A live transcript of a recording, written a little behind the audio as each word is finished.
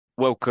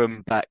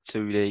Welcome back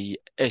to the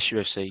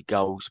SUFC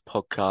Goals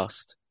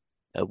Podcast.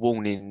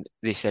 Warning,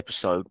 this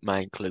episode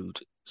may include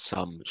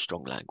some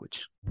strong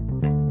language.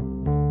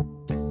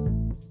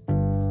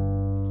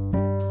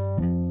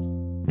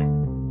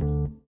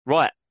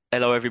 Right,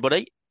 hello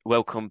everybody.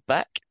 Welcome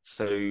back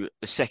to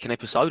the second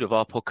episode of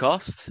our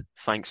podcast.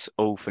 Thanks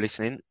all for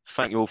listening.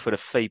 Thank you all for the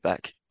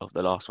feedback of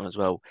the last one as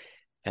well.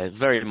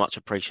 Very much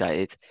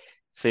appreciated,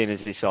 seeing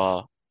as this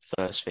our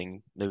first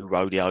thing, new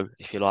rodeo,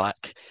 if you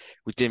like.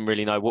 We didn't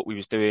really know what we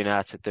was doing,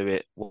 how to do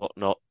it,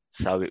 whatnot.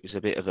 So it was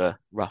a bit of a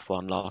rough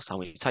one last time.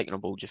 We've taken on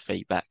board your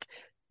feedback.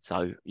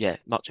 So yeah,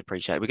 much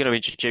appreciated. We're going to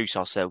introduce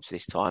ourselves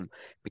this time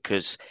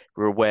because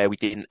we're aware we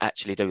didn't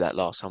actually do that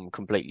last time. We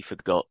completely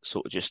forgot,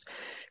 sort of just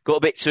got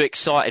a bit too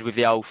excited with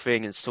the whole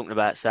thing and talking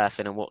about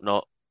Southend and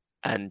whatnot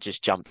and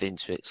just jumped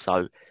into it.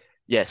 So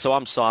yeah, so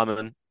I'm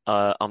Simon.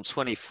 I'm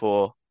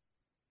 24.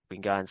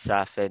 Been going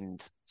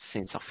Southend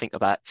since I think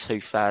about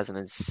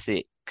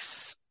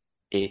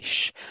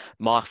 2006-ish.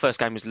 My first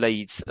game was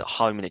Leeds at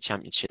home in the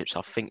Championship, so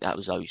I think that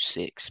was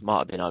 06. Might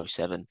have been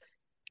 07.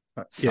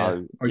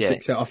 So, yeah,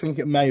 06. I think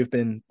it may have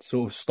been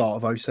sort of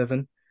start of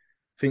 07. I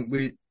think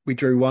we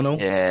drew 1-1.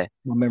 Yeah,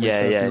 My memory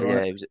serves me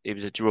right. It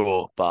was a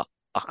draw, but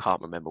I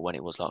can't remember when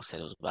it was. Like I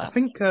said, it was about. I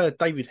think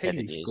David Healy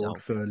 7 years scored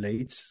old. for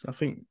Leeds. I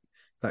think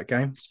that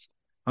game.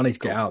 I need to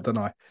get out, don't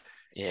I?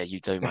 Yeah, you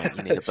do, mate.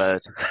 You need a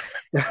bird.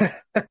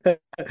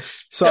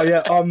 So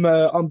yeah,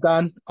 I'm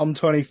Dan. I'm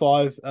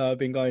 25.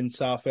 Been going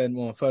Southend.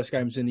 Well, my first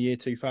game was in the year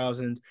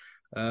 2000.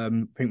 I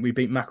think we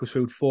beat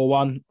Macclesfield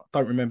 4-1. I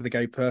don't remember the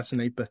game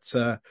personally, but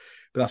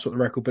that's what the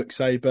record books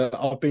say. But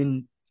I've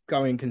been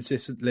going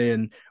consistently,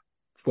 and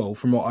well,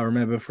 from what I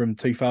remember from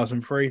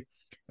 2003,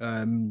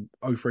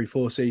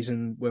 03-04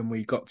 season when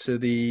we got to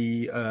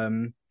the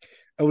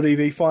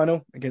LDV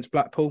final against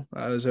Blackpool.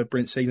 It was a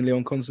brilliant season.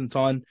 Leon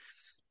Constantine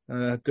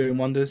doing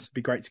wonders. It'd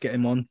be great to get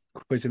him on,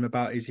 quiz him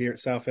about his year at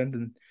Southend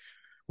and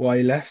why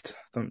he left.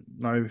 I don't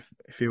know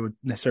if he would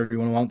necessarily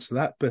want to answer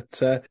that, but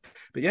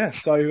yeah.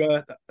 So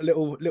a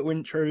little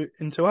intro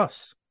into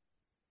us.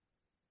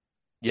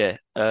 Yeah.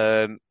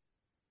 There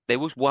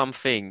was one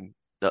thing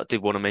that I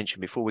did want to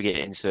mention before we get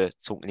into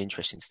talking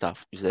interesting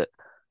stuff, is that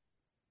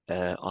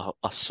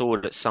I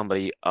saw that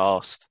somebody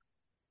asked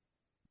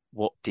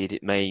what did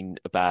it mean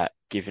about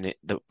giving it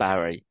the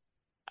Barry,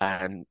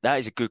 and that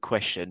is a good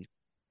question.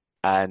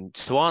 And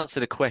to answer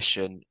the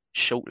question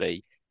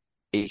shortly,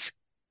 it's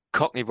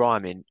Cockney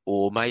rhyming,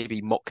 or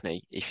maybe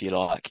Mockney, if you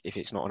like, if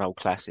it's not an old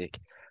classic.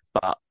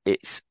 But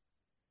it's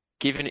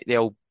giving it the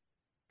old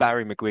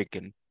Barry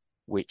McGuigan,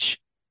 which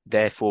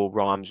therefore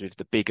rhymes with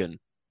the big un.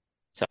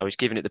 So I was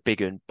giving it the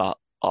big un, but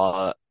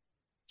I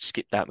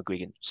skipped out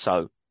McGuigan.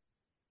 So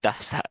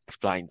that's that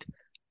explained.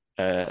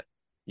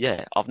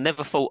 Yeah, I've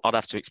never thought I'd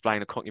have to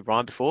explain a Cockney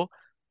rhyme before,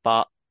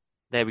 but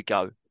there we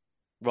go.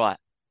 Right.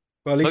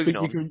 Well, at least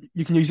Moving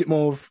you can use it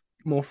more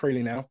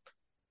freely now.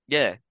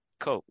 Yeah,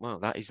 cool. Well,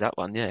 that is that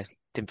one. Yeah,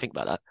 didn't think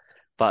about that.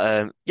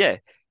 But yeah.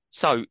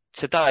 So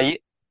today,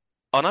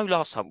 I know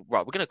last time,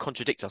 right, we're going to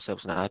contradict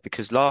ourselves now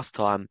because last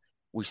time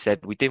we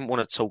said we didn't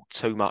want to talk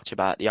too much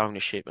about the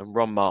ownership and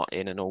Ron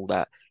Martin and all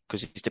that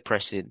because it's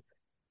depressing.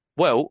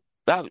 Well,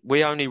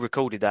 we only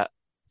recorded that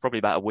probably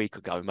about a week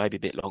ago, maybe a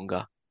bit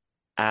longer.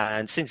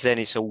 And since then,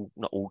 it's all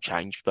not all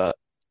changed, but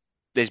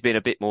there's been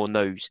a bit more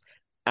news,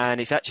 and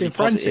it's actually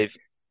positive.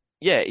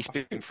 Yeah, it's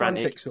been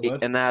frantic,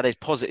 and now there's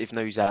positive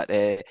news out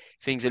there.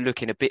 Things are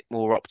looking a bit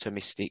more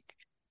optimistic,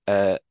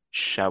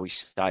 shall we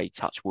say,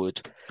 touch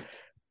wood.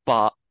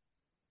 But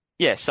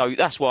yeah, so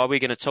that's why we're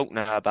going to talk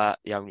now about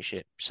the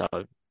ownership. So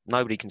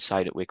nobody can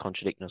say that we're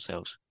contradicting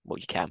ourselves. Well,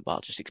 you can, but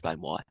I'll just explain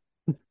why.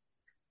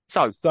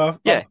 So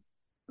yeah,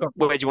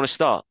 where do you want to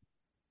start?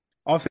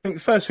 I think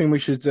the first thing we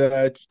should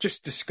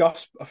just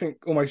discuss, I think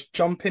almost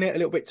jump in it a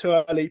little bit too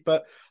early,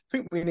 but I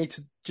think we need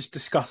to just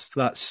discuss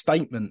that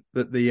statement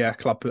that the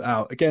club put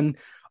out. Again,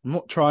 I'm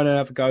not trying to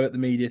have a go at the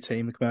media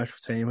team, the commercial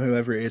team,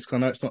 whoever it is, because I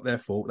know it's not their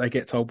fault. They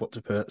get told what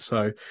to put.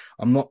 So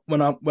I'm not,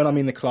 when I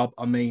mean the club,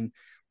 I mean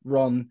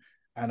Ron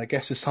and I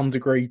guess to some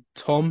degree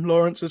Tom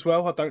Lawrence as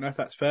well. I don't know if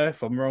that's fair.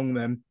 If I'm wrong,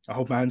 then I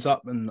hold my hands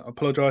up and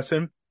apologise to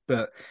him.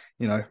 But,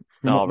 you know,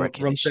 I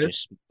reckon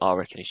it's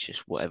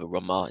just whatever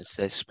Ron Martin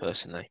says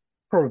personally.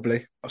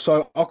 Probably.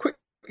 So I'll quickly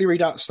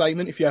read out the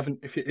statement if you haven't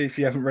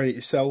read it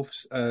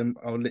yourselves.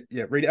 Read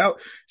it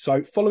out.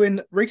 So, following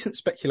recent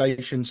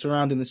speculation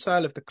surrounding the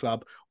sale of the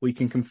club, we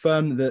can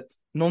confirm that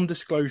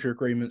non-disclosure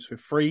agreements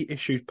with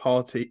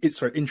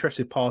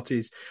interested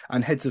parties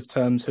and heads of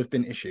terms have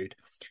been issued.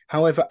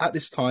 However, at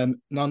this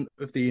time, none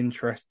of the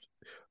interested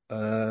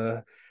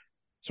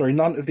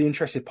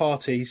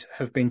parties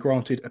have been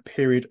granted a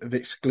period of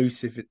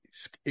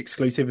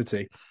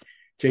exclusivity.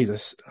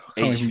 Jesus, I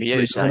can't Easy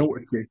even for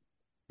you, read.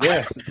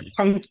 Yeah,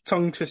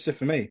 tongue twister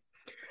for me.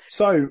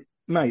 So,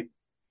 mate,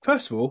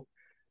 first of all,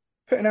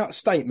 putting out a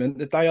statement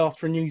the day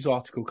after a news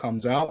article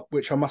comes out,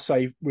 which I must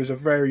say was a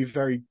very,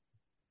 very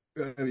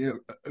a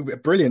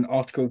brilliant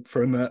article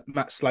from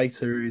Matt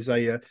Slater, who is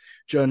a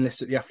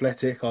journalist at The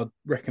Athletic. I'd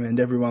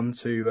recommend everyone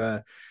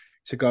to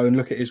to go and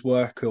look at his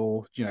work,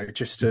 or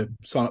just to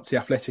sign up to the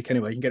Athletic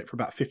anyway. You can get it for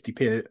about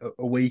 50p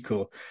a week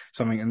or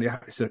something, and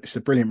it's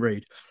a brilliant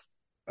read.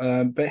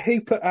 But he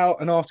put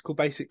out an article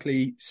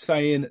basically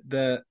saying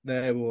that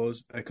there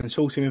was a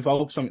consortium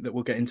involved, something that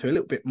we'll get into a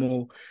little bit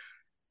more.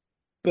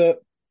 But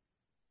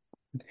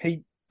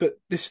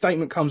this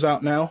statement comes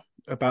out now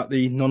about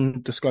the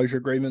non-disclosure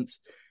agreements.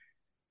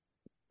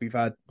 We've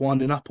had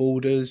winding up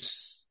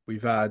orders.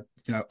 We've had,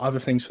 other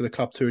things for the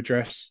club to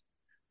address.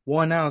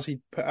 Why now has he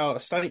put out a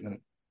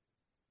statement?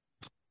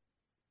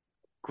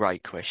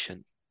 Great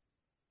question.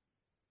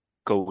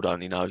 God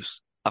only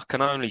knows. I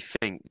can only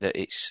think that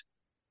it's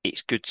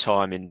good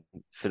timing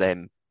for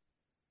them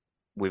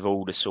with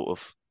all the sort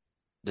of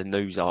the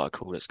news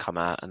article that's come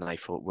out, and they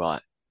thought,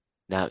 right,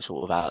 now it's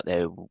sort of out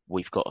there,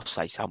 we've got to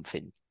say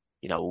something.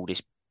 All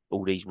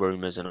these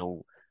rumours and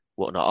all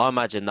whatnot. I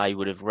imagine they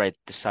would have read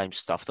the same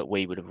stuff that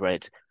we would have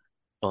read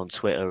on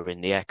Twitter,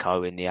 in the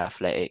Echo, in the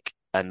Athletic,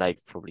 and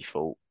they've probably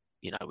thought,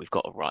 we've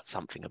got to write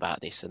something about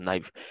this, and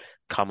they've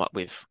come up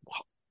with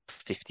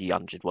 50,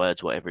 100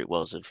 words, whatever it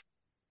was, of,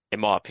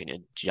 in my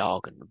opinion,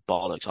 jargon and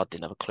bollocks. I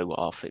didn't have a clue what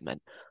half it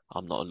meant.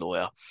 I'm not a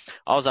lawyer.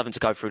 I was having to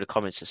go through the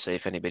comments to see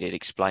if anybody had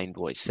explained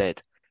what it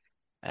said.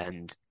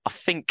 And I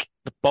think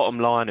the bottom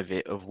line of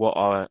it, of what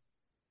I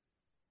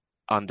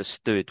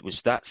understood,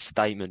 was that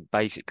statement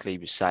basically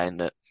was saying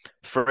that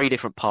 3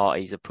 different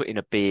parties are putting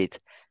a bid,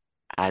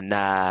 and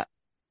now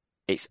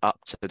it's up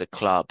to the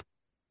club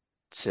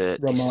to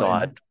Ron decide.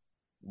 Martin.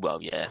 Well,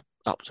 yeah,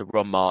 up to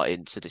Ron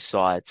Martin to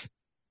decide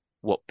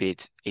what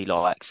bid he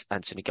likes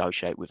and to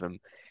negotiate with them,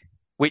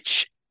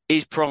 which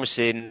is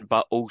promising,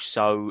 but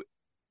also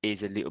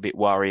is a little bit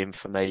worrying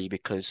for me,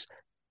 because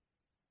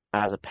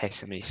as a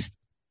pessimist,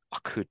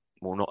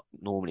 not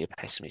normally a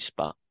pessimist,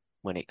 but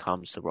when it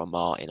comes to Ron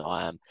Martin,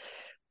 I am.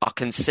 I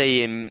can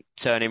see him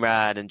turning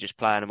around and just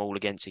playing them all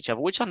against each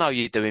other, which I know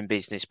you do in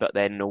business, but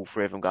then all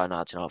 3 of them going,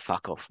 "Oh, do you know,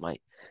 fuck off,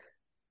 mate."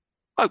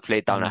 Hopefully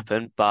it don't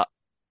happen, but,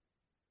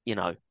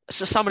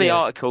 so some of the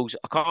articles,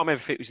 I can't remember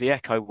if it was the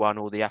Echo one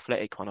or the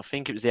Athletic one. I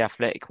think it was the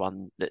Athletic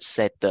one that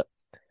said that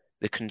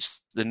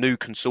the new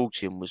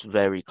consortium was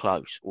very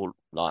close, or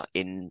like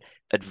in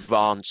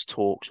advanced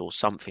talks or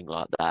something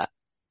like that.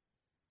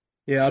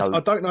 Yeah, So, I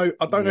don't know.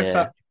 I don't know if yeah,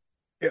 that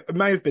it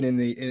may have been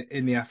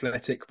in the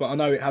Athletic, but I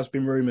know it has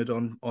been rumoured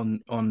on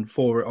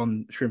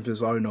Shrimper's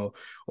Zone or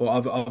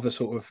other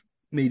sort of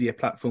media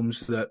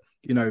platforms that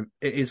it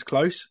is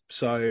close.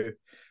 So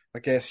I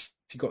guess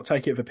you've got to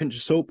take it with a pinch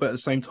of salt, but at the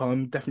same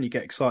time, definitely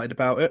get excited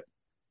about it.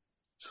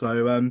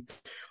 So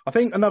I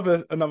think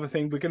another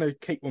thing, we're going to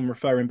keep on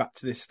referring back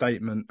to this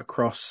statement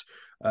across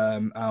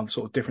our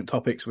sort of different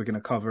topics we're going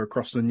to cover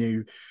across the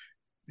new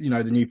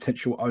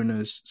potential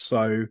owners.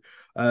 So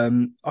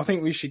I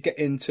think we should get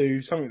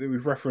into something that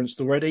we've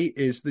referenced already,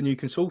 is the new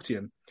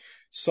consortium.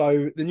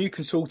 So the new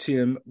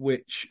consortium,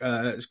 which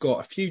has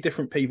got a few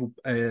different people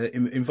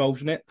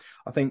involved in it.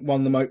 I think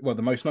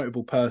the most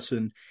notable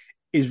person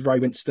is Ray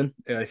Winston.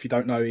 If you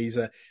don't know, he's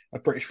a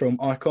British film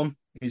icon.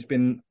 He's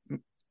been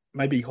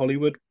maybe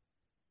Hollywood,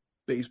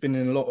 but he's been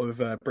in a lot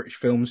of British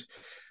films.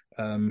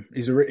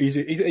 He's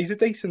a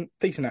decent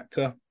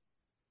actor.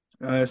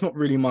 It's not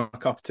really my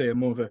cup of tea. I'm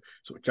more of a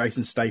sort of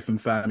Jason Statham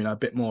fan. A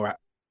bit more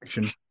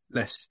action,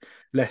 less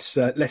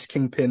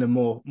Kingpin and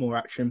more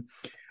action.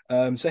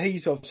 So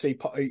he's obviously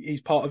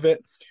he's part of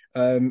it,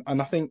 and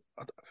I think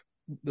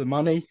the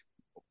money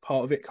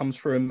part of it comes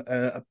from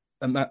a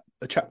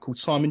chap called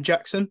Simon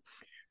Jackson,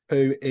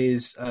 who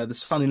is the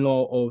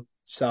son-in-law of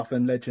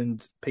Southend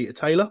legend Peter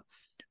Taylor.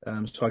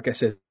 So I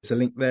guess there's a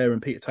link there,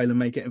 and Peter Taylor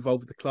may get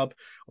involved with the club.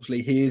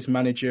 Obviously, he is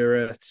manager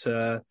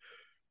at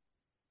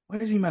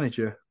where is he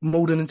manager?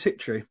 Malden and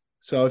Tiptree.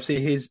 So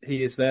obviously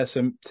he is there.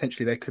 So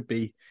potentially there could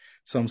be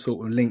some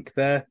sort of link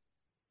there.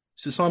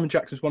 So Simon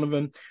Jackson's one of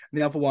them.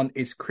 And the other one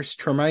is Chris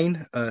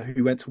Tremaine,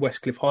 who went to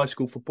Westcliff High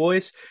School for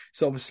boys.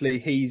 So obviously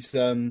he's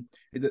they're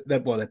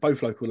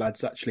both local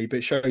lads actually, but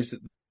it shows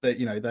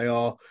that they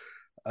are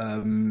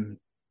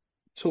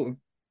sort of,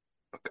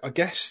 I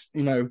guess,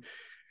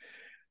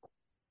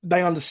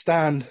 they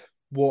understand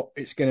what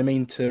it's going to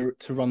mean to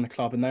run the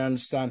club, and they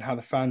understand how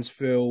the fans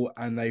feel,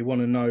 and they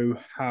want to know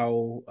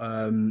how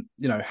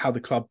how the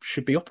club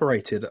should be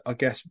operated. I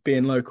guess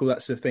being local,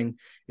 that's the thing,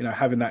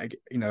 having that,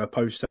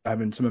 opposed to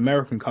having some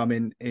American come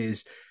in,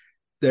 is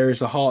there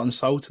is a heart and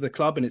soul to the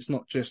club, and it's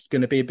not just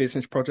going to be a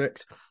business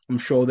project. I'm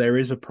sure there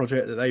is a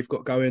project that they've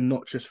got going,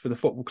 not just for the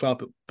football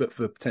club, but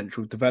for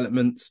potential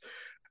developments.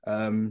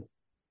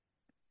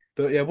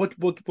 But yeah, what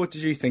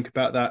did you think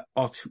about that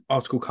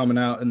article coming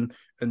out and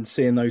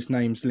seeing those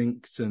names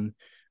linked and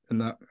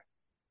that?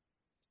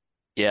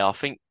 Yeah, I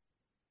think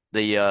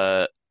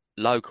the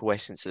local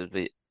essence of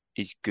it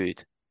is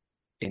good,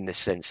 in the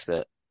sense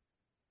that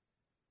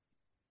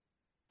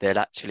they'll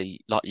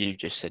actually, like you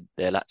just said,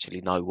 they'll actually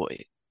know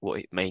what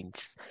it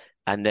means,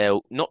 and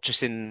they'll not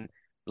just in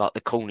like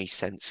the corny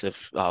sense of,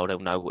 oh, they'll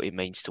know what it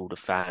means to all the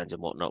fans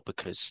and whatnot,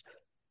 because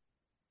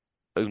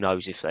who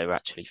knows if they're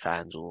actually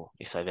fans or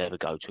if they've ever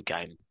go to a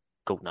game,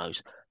 God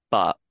knows.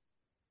 But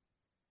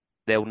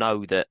they'll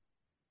know that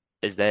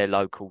as their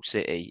local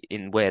city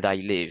in where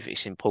they live,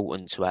 it's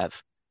important to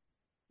have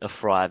a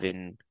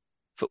thriving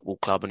football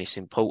club, and it's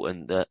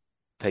important that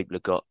people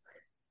have got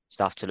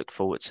stuff to look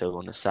forward to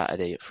on a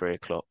Saturday at 3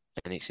 o'clock,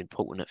 and it's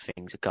important that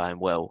things are going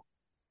well.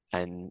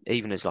 And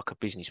even as like a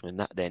businessman,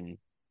 that then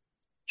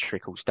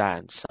trickles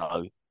down.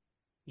 So,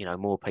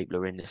 more people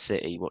are in the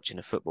city watching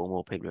the football,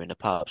 more people are in the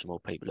pubs, more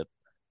people are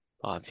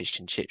buying fish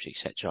and chips,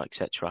 etc.,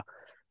 etc.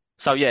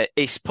 So yeah,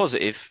 it's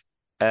positive.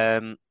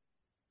 Um,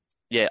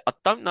 yeah, I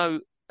don't know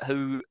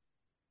who.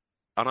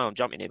 I know I'm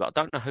jumping here, but I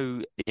don't know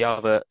who the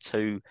other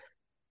two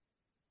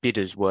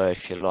bidders were,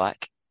 if you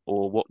like,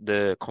 or what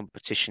the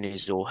competition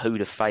is, or who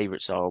the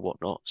favourites are, or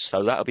whatnot.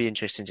 So that'll be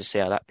interesting to see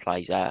how that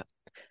plays out.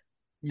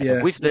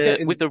 Yeah, With we're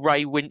the with getting. the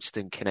Ray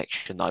Winston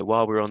connection, though,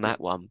 while we're on that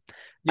one,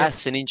 Yeah,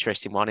 that's an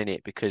interesting one, isn't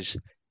it? Because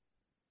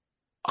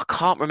I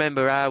can't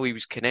remember how he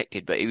was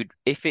connected, but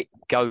if it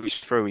goes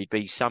through, he'd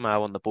be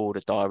somehow on the board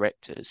of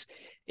directors.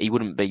 He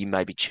wouldn't be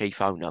maybe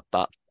chief owner,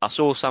 but I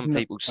saw some no,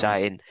 people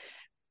saying,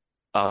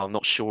 oh, I'm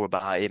not sure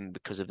about him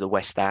because of the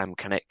West Ham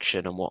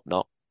connection and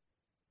whatnot.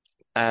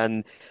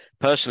 And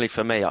personally,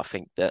 for me, I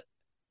think that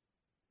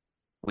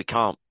you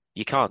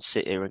can't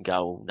sit here and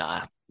go, "Oh,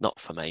 nah, not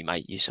for me,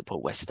 mate. You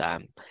support West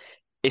Ham."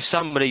 If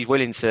somebody's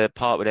willing to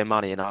part with their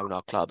money and own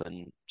our club,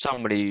 and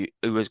somebody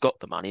who has got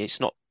the money, it's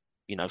not,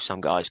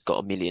 some guy's got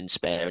a million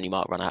spare and he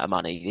might run out of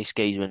money. This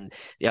geezer and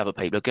the other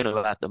people are going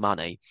to have the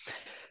money.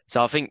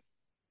 So I think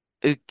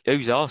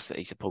who's asked that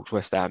he supports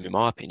West Ham, in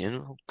my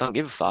opinion, don't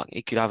give a fuck.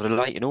 He could have a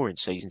Leighton Orient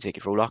season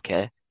ticket for all I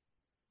care.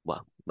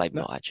 Well, maybe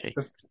no. not actually.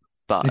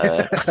 But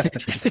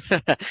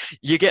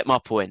you get my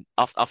point.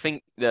 I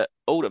think that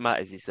all that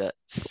matters is that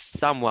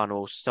someone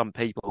or some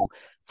people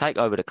take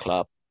over the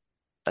club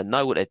and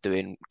know what they're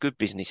doing, good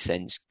business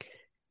sense,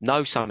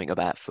 know something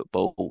about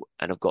football,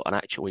 and have got an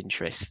actual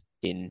interest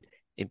in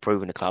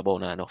improving the club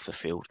on and off the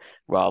field,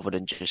 rather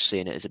than just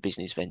seeing it as a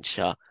business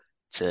venture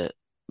to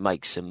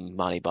make some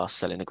money by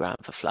selling the ground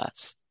for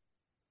flats.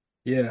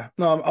 Yeah,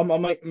 no,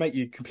 I make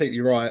you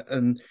completely right,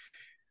 and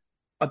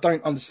I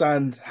don't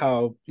understand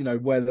how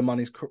where the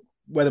money's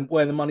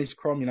where the money's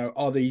from.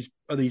 Are these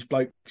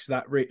blokes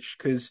that rich?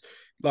 Because,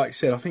 like I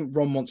said, I think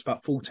Ron wants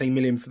about 14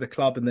 million for the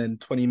club, and then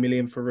 20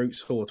 million for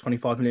Roots or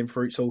 25 million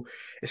for Roots. So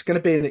it's going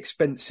to be an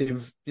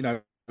expensive,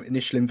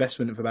 initial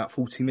investment of about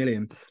 40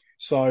 million.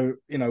 So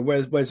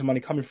where's the money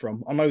coming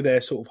from? I know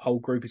their sort of whole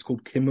group is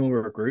called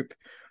Kimura Group,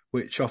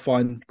 which I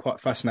find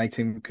quite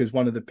fascinating because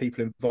one of the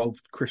people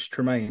involved, Chris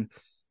Tremaine,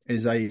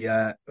 is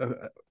well,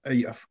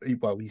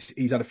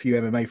 he's had a few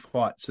MMA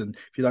fights, and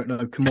if you don't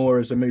know,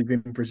 Kimura is a move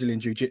in Brazilian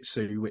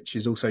Jiu-Jitsu, which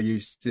is also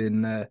used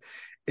in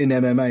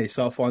MMA.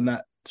 So I find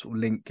that sort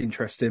of link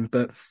interesting.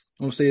 But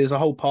obviously, there's a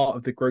whole part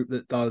of the group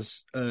that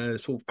does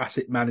sort of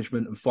asset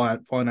management and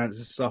finance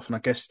and stuff, and I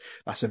guess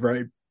that's a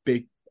very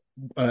big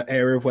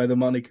area of where the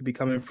money could be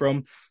coming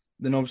from.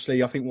 Then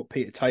obviously, I think what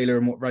Peter Taylor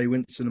and what Ray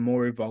Winston are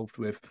more involved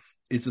with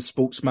is the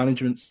sports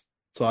management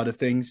side of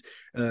things.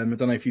 I don't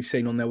know if you've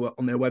seen on their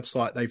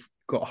website, they've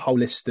got a whole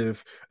list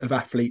of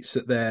athletes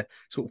that they're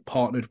sort of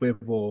partnered with,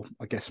 or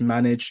I guess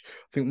manage.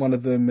 I think one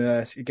of them,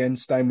 again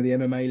staying with the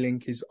MMA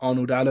link, is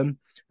Arnold Allen,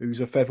 who's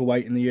a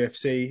featherweight in the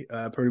UFC,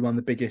 probably one of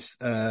the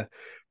biggest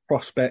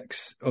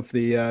prospects of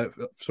the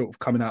sort of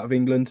coming out of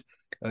England.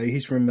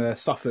 He's from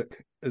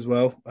Suffolk as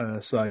well,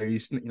 so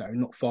he's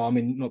not far. I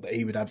mean, not that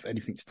he would have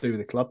anything to do with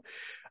the club.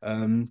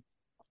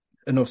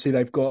 And obviously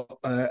they've got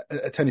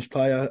a tennis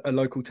player, a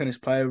local tennis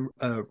player,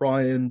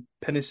 Ryan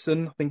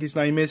Pennison, I think his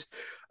name is.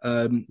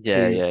 Yeah, Who,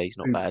 yeah, he's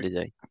not bad, is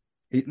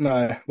he?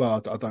 no,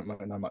 well, I don't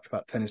really know much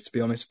about tennis, to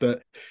be honest,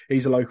 but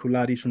he's a local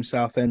lad. He's from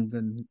Southend,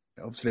 and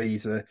obviously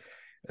he's a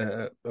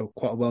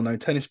quite a well-known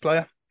tennis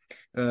player.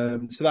 So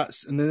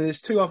and then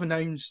there's two other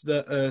names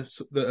that are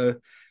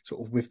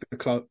sort of with the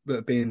club that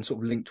are being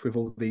sort of linked with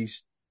all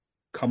these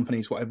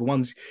companies, whatever.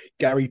 One's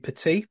Gary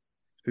Petit,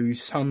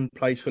 whose son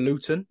plays for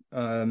Luton.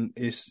 I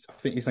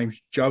think his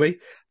name's Joey.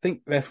 I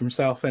think they're from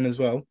Southend as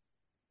well.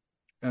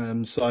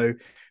 So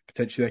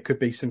potentially there could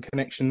be some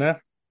connection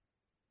there.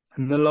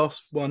 And the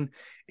last one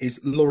is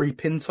Laurie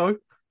Pinto,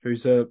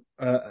 who's a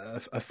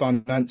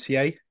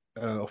financier,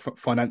 or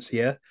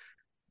financier,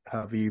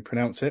 however you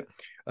pronounce it.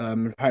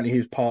 Apparently he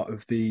was part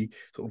of the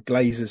sort of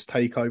Glazers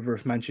takeover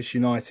of Manchester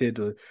United,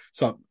 or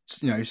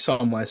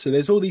somewhere. So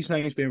there's all these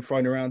names being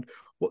thrown around.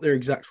 What their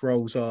exact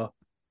roles are,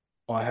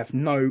 I have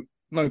no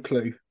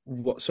clue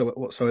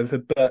whatsoever.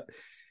 But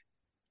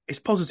it's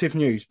positive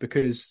news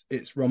because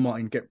it's Ron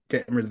Martin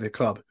getting rid of the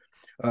club.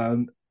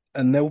 And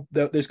there's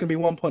going to be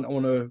one point I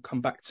want to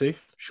come back to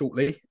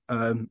shortly,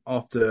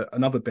 after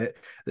another bit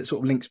that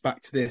sort of links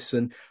back to this,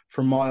 and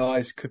from my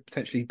eyes could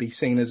potentially be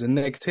seen as a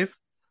negative.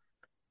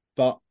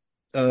 But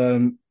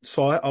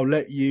so I'll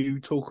let you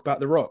talk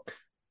about The Rock.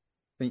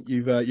 I think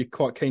you're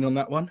quite keen on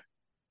that one.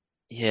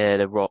 Yeah,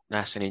 The Rock,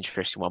 that's an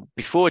interesting one.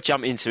 Before I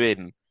jump into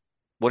him,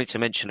 wanted to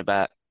mention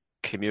about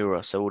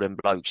Kimura. So all them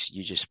blokes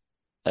you just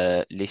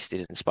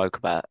listed and spoke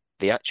about,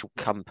 the actual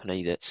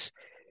company that's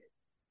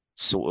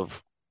sort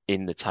of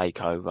in the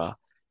takeover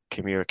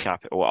Kimura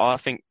Capital. I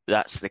think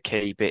that's the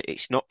key bit.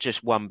 It's not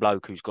just one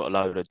bloke who's got a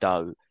load of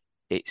dough.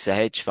 It's a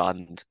hedge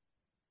fund,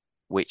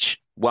 which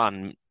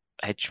one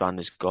hedge fund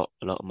has got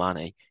a lot of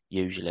money,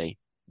 usually,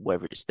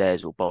 whether it's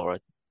theirs or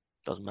borrowed,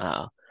 doesn't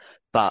matter.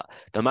 But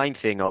the main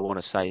thing I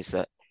want to say is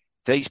that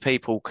these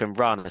people can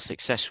run a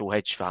successful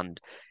hedge fund,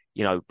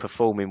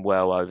 performing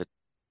well over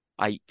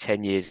 8,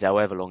 10 years,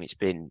 however long it's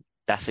been.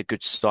 That's a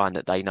good sign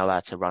that they know how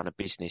to run a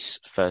business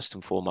first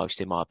and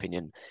foremost, in my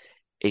opinion.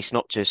 It's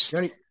not just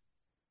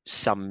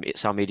some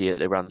idiot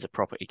that runs a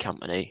property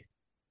company,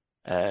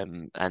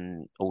 and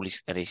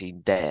he's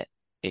in debt.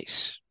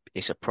 It's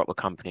a proper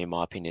company, in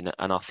my opinion.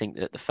 And I think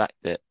that the fact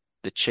that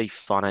the chief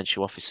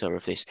financial officer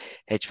of this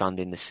hedge fund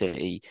in the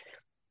city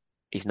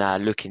is now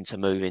looking to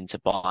move into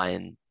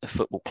buying a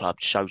football club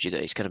shows you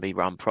that it's going to be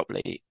run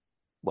properly.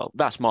 Well,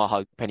 that's my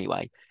hope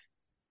anyway.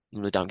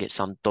 We don't get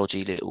some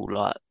dodgy little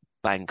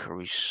banker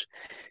who's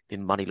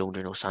been money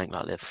laundering or something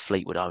like their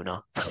Fleetwood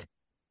owner.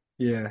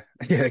 Yeah,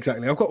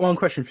 exactly. I've got one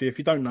question for you. If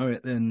you don't know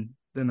it, then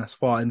that's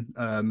fine.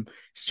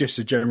 It's just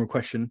a general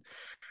question.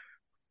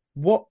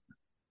 What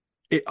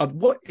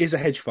is a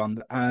hedge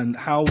fund, and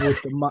how would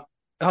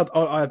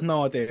I have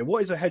no idea.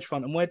 What is a hedge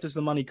fund, and where does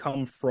the money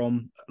come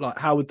from? Like,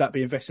 how would that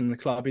be invested in the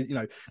club?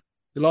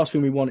 The last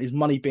thing we want is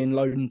money being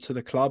loaned into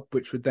the club,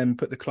 which would then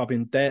put the club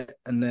in debt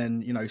and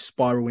then,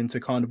 spiral into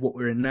kind of what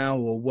we're in now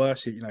or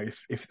worse.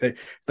 If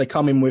they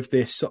come in with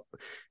this £1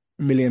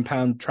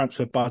 million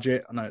transfer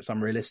budget, I know it's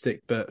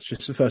unrealistic, but it's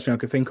just the first thing I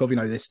could think of.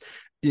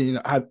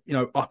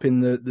 Up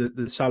in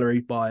the salary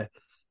by,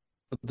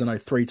 I don't know,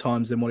 3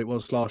 times than what it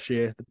was last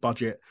year, the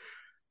budget.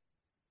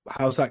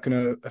 How's that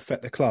going to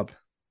affect the club?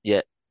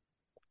 Yeah,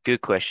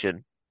 good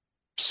question.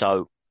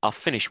 So I've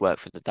finished work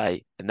for the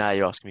day, and now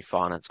you're asking me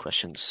finance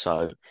questions.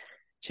 So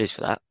cheers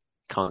for that.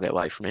 Can't get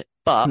away from it.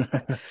 But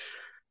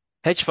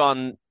hedge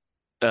fund,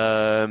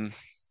 the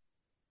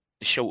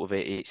short of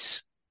it,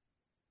 it's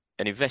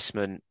an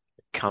investment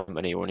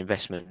company or an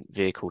investment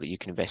vehicle that you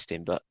can invest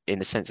in, but in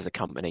the sense of the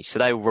company. So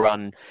they will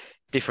run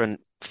different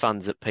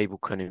funds that people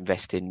can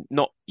invest in.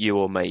 Not you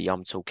or me.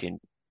 I'm talking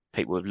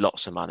people with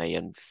lots of money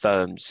and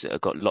firms that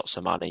have got lots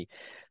of money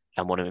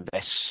and want to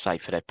invest, say,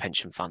 for their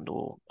pension fund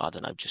or, I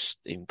don't know, just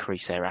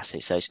increase their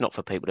assets. So it's not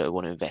for people that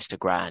want to invest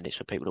 £1,000. It's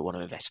for people that want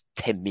to invest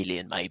 10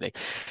 million, maybe.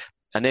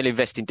 And they'll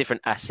invest in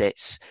different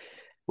assets,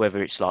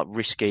 whether it's like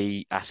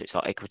risky assets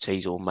like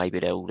equities, or maybe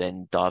they'll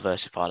then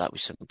diversify that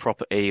with some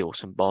property or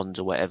some bonds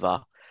or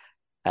whatever.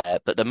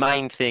 But the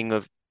main thing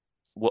of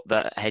what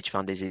that hedge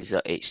fund is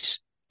that it's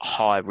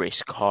high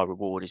risk, high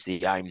reward is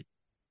the aim.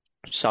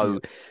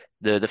 So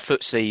the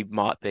FTSE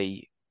might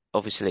be,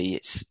 obviously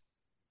it's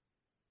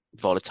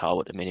volatile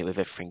at the minute with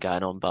everything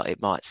going on, but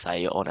it might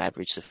say on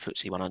average the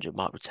FTSE 100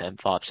 might return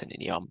 5% in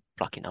the year. I'm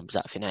plucking numbers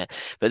out of thin air.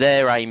 But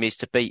their aim is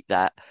to beat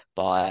that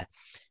by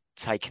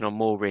taking on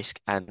more risk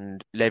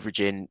and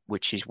leveraging,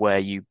 which is where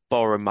you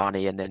borrow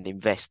money and then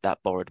invest that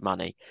borrowed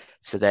money.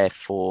 So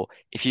therefore,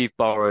 if you've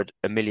borrowed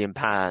 £1 million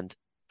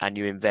and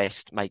you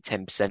invest, make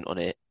 10% on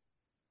it,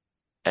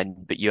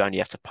 but you only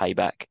have to pay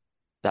back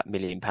that £1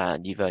 million,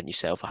 you've earned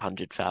yourself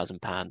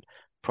 £100,000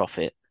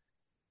 profit.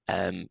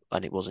 And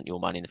it wasn't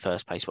your money in the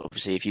first place. But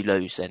obviously, if you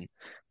lose, then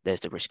there's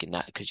the risk in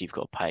that because you've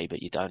got to pay,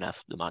 but you don't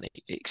have the money,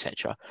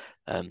 etc.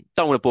 Don't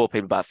want to bore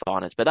people about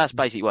finance, but that's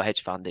basically what a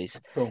hedge fund is.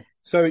 Cool.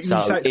 So you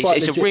say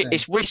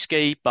it's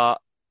risky,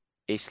 but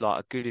it's like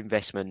a good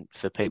investment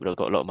for people who've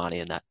got a lot of money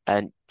in that.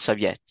 And so,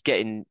 yeah,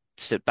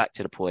 back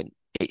to the point,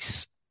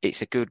 it's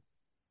a good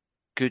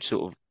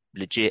sort of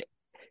legit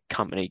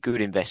company,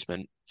 good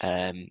investment.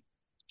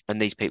 And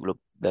these people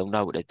they'll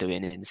know what they're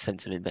doing in the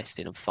sense of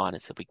investing and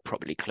finance. They'll be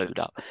properly clued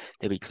up.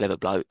 They'll be clever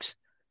blokes.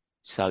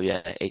 So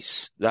yeah,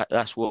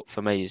 that's what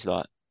for me is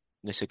like.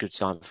 It's a good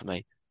sign for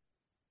me.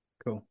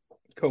 Cool.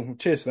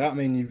 Cheers for that. I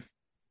mean, you've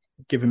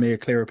given me a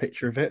clearer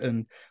picture of it,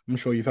 and I'm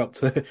sure you've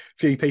helped a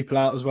few people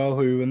out as well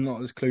who are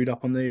not as clued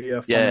up on the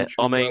financial. Yeah,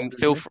 I mean,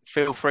 feel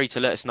free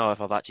to let us know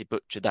if I've actually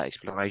butchered that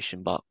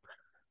explanation, but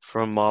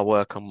from my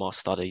work on my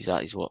studies,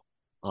 that is what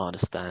I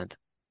understand.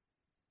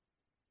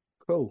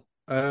 Cool.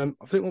 I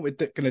think what we're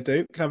going to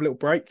do, we can have a little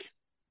break,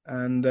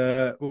 and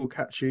we'll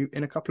catch you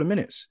in a couple of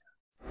minutes.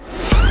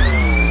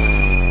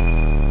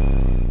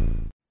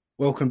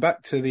 Welcome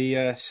back to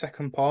the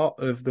second part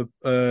of the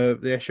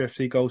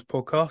SUFC Goals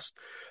Podcast.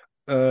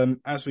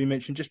 As we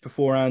mentioned just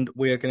beforehand,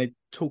 we are going to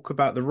talk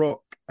about The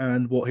Rock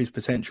and what his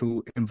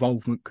potential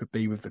involvement could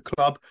be with the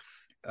club,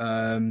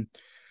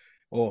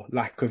 or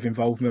lack of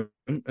involvement,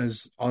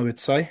 as I would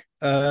say.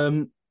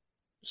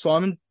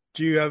 Simon,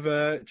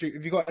 have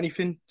you got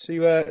anything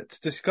to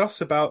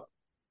discuss about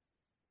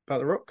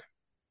The Rock?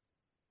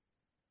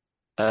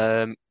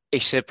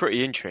 It's a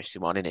pretty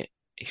interesting one, isn't it?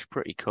 It's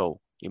pretty cool,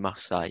 you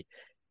must say.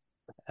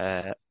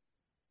 Yeah,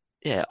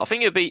 I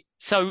think it'd be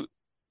so.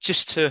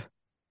 Just to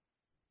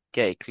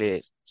get it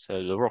clear,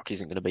 so The Rock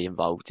isn't going to be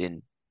involved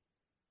in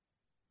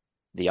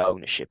the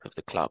ownership of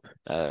the club.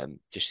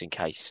 Just in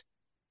case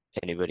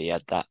anybody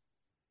had that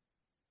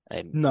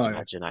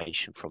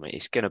imagination from it,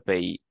 it's going to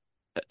be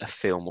a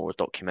film or a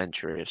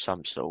documentary of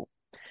some sort.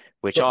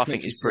 which I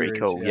think Documentary is pretty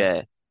series, cool. yeah.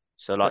 Yeah.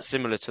 So like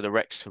similar to the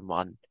Wrexham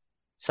one,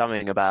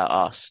 something about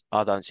us.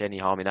 I don't see any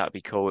harm in that. Would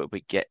be cool. It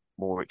would get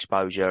more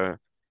exposure.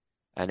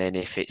 And then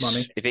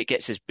Money. if it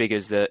gets as big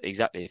as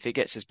if it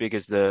gets as big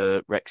as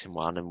the Wrexham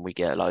one, and we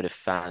get a load of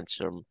fans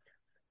from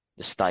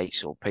the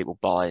States or people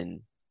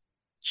buying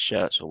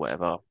shirts or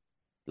whatever,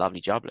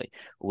 lovely jubbly.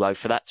 Although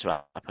for that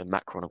to happen,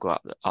 Macron have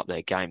got up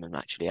their game and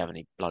actually have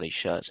any bloody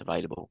shirts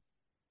available.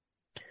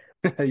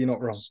 You're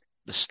not wrong.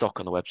 The stock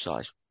on the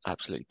website is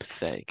absolutely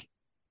pathetic.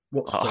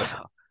 What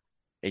stock?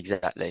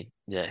 Exactly.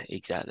 Yeah,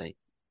 exactly.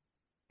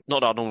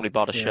 Not that I normally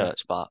buy the Yeah.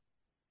 shirts, but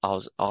I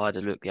had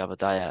a look the other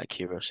day out of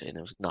curiosity and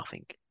there was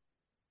nothing.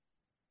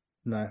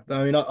 No.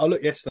 I mean, I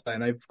looked yesterday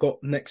and they've got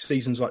next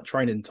season's like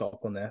training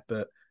top on there,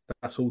 but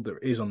that's all there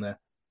is on there.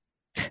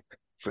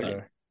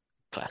 Brilliant. So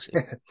Classic.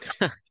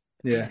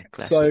 yeah.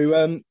 Classic.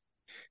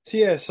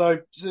 So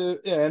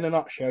yeah, in a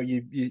nutshell,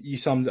 you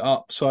summed it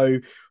up. So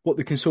what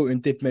the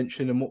consultant did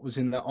mention and what was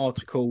in that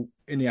article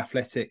in the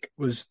Athletic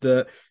was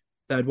that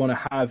they'd want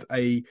to have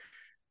a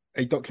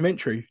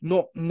documentary,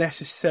 not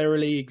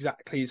necessarily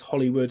exactly as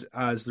Hollywood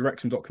as the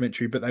Wrexham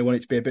documentary, but they want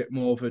it to be a bit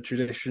more of a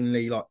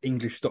traditionally like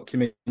English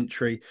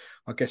documentary.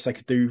 I guess they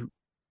could do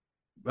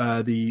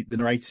the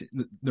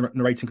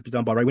narrating could be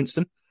done by Ray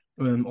Winston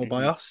or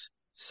by us.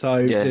 So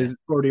Yeah. there's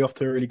already off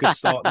to a really good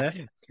start there.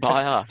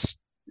 By us.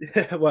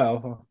 Yeah,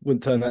 well, I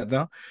wouldn't turn that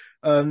down.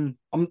 To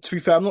be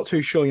fair, I'm not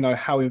too sure,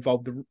 how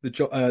involved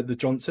the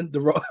Johnson,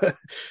 the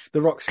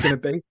Rock's going to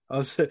be. I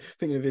was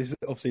thinking of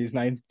his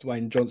name,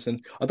 Dwayne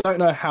Johnson. I don't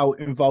know how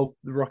involved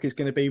the Rock is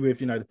going to be with,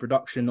 the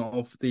production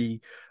of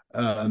the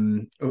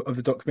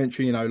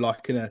documentary.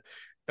 Like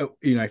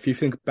if you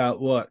think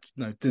about work,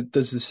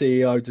 does the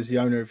CEO, does the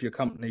owner of your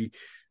company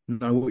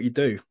know what you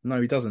do? No,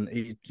 he doesn't.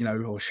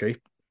 Or she,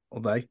 or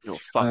they.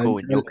 Fuck all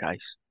in your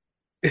case.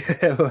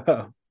 Yeah,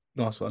 well,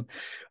 nice one.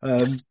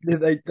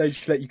 They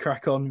just let you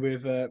crack on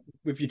with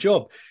your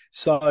job.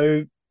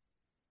 So,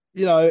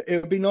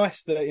 it would be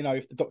nice that,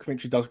 if the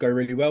documentary does go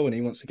really well and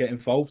he wants to get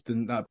involved,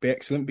 then that'd be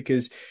excellent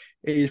because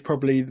he is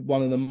probably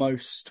one of the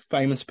most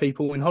famous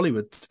people in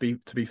Hollywood,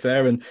 to be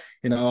fair. And,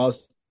 I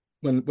was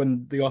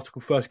when the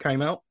article first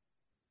came out,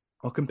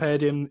 I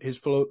compared his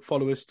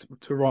followers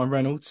to Ryan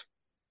Reynolds.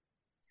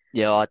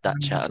 Yeah, I had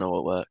that chat and all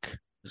at work.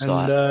 It's And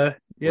like,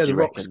 yeah, the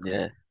Rock's,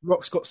 yeah.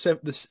 Rock's got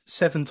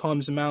seven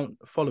times the amount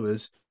of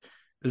followers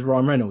as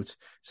Ryan Reynolds.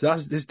 So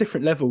there's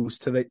different levels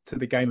to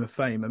the game of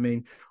fame. I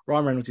mean,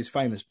 Ryan Reynolds is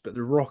famous, but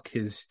The Rock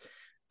is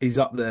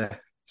up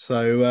there.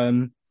 So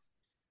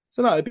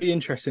no, it'd be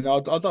interesting.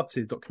 I'd love to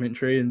see the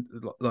documentary, and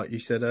like you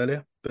said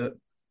earlier, but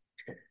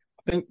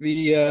I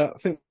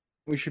think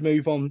we should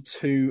move on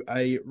to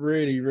a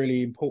really,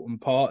 really important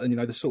part, and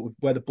the sort of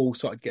where the ball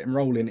started getting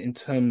rolling in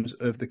terms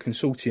of the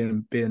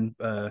consortium being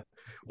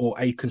or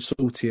a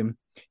consortium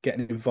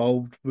getting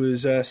involved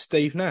was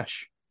Steve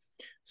Nash.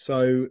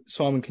 So,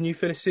 Simon, can you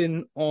fill us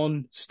in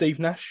on Steve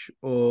Nash,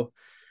 or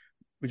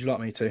would you like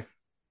me to?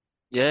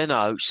 Yeah,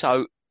 no.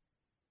 So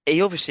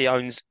he obviously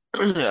owns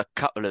a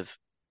couple of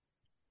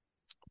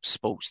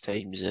sports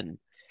teams and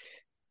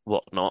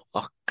whatnot.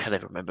 I can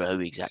never remember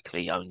who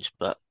exactly he owns,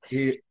 but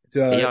He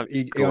own,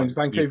 he go owns on, you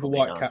Vancouver probably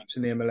know. Whitecaps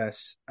in the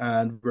MLS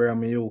and Real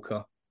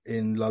Mallorca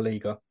in La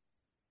Liga.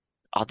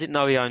 I didn't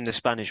know he owned the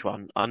Spanish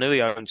one. I knew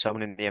he owned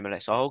someone in the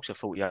MLS. I also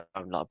thought he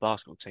owned like a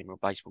basketball team or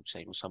a baseball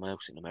team or someone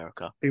else in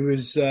America. He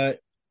was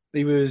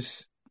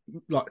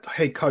like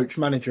head coach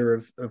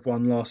manager of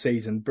one last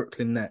season,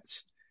 Brooklyn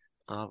Nets.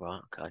 Oh,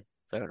 right, okay.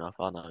 Fair enough.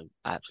 I know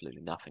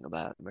absolutely nothing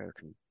about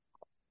American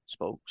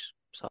sports.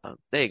 So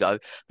there you go.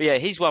 But yeah,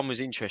 his one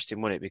was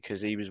interesting, wasn't it?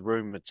 Because he was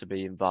rumoured to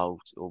be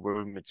involved or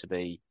rumoured to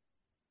be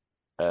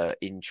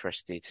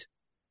interested,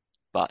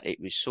 but it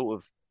was sort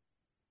of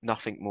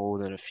nothing more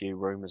than a few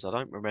rumours. I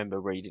don't remember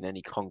reading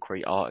any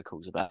concrete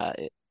articles about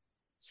it.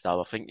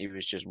 So I think it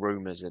was just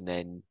rumours and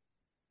then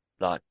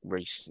like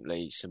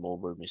recently some more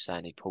rumours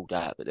saying he pulled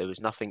out, but there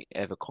was nothing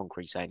ever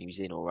concrete saying he was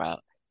in or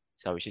out.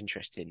 So it's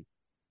interesting.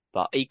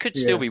 But he could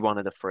still Yeah, be one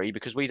of the three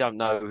because we don't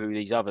know who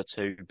these other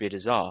two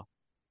bidders are.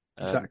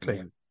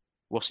 exactly.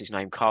 What's his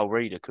name? Carl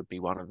Reeder could be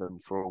one of them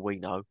for all we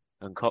know,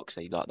 and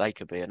Coxey, like they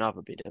could be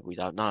another bidder. We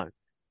don't know.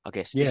 I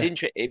guess Yeah,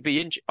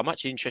 I'm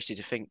actually interested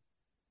to think.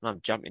 I'm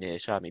jumping here,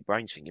 so I have my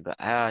brains thinking, but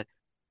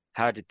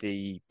how did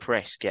the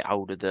press get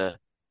hold of the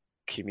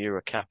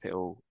Kimura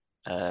Capital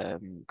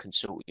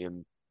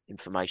consortium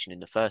information in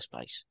the first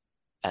place?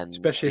 And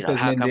especially if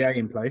there's an how come NDA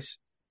in place.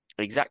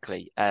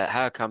 exactly?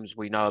 How comes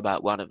we know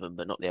about one of them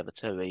but not the other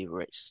two?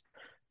 Either it's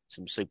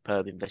some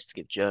superb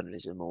investigative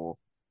journalism, or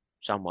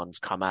someone's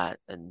come out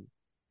and,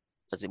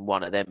 as in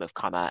one of them, have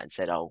come out and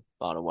said, "Oh,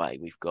 by the way,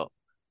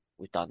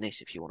 we've done this.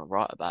 If you want to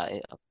write about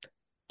it." I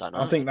don't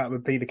I know. think that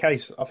would be the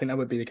case. I think that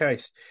would be the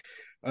case.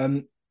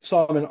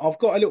 Simon, I've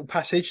got a little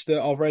passage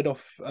that I've read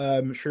off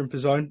Shrimper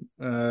Zone.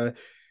 I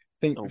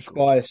think Oh, it's God.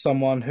 by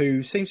someone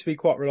who seems to be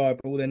quite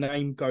reliable. Their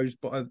name goes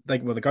by they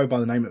go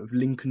by the name of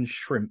Lincoln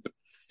Shrimp.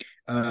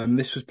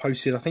 This was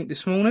posted, I think,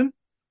 this morning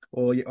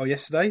or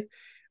yesterday.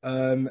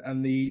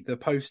 And the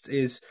post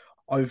is: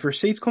 I've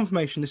received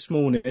confirmation this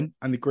morning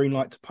and the green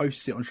light to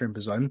post it on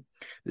Shrimper Zone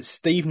that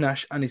Steve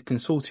Nash and his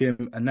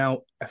consortium are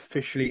now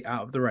officially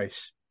out of the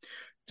race,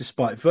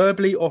 despite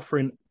verbally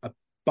offering a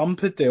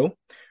bumper deal,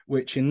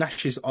 which in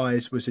Nash's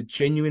eyes was a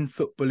genuine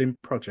footballing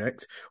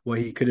project where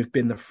he could have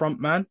been the front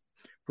man.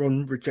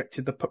 Ron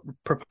rejected the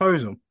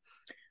proposal.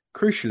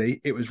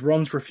 Crucially, it was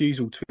Ron's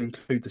refusal to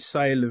include the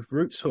sale of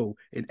Roots Hall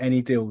in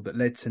any deal that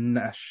led to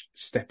Nash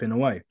stepping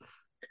away.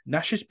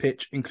 Nash's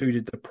pitch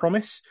included the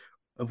promise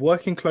of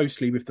working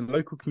closely with the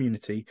local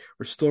community,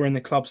 restoring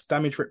the club's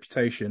damaged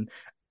reputation,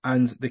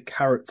 and the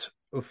carrot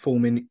of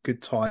forming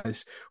good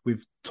ties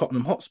with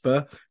Tottenham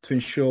Hotspur to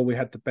ensure we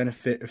had the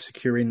benefit of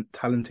securing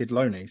talented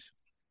loanees.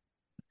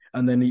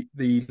 And then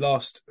the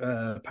last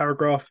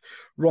paragraph,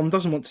 Ron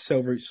doesn't want to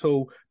sell Roots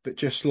Hall, but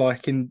just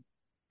like in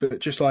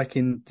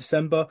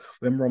December,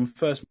 when Ron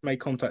first made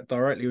contact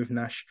directly with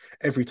Nash,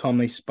 every time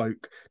they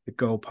spoke, the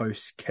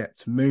goalposts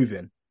kept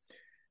moving.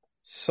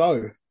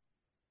 So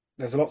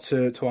there's a lot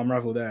to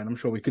unravel there, and I'm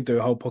sure we could do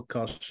a whole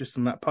podcast just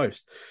on that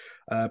post.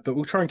 But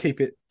we'll try and keep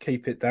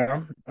it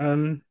down.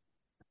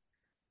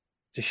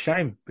 It's a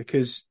shame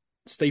because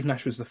Steve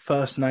Nash was the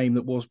first name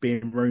that was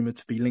being rumoured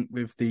to be linked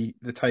with the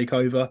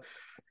takeover.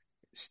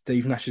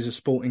 Steve Nash is a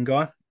sporting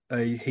guy.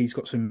 He's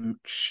got some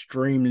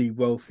extremely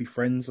wealthy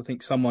friends. I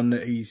think someone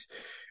that he's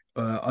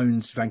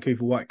owns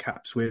Vancouver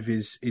Whitecaps with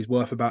is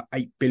worth about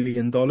 $8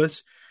 billion.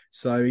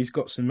 So he's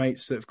got some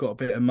mates that have got a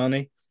bit of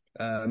money.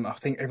 I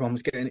think everyone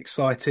was getting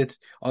excited.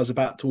 I was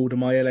about to order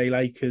my LA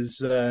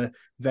Lakers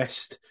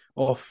vest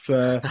off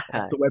the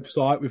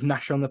website with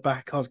Nash on the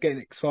back. I was getting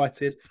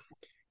excited.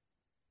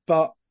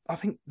 But I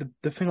think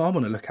the thing I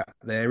want to look at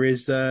there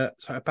is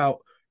about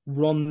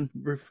Ron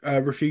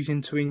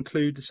refusing to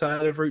include the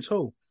sale of Roots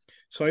Hall.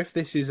 So if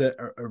this is a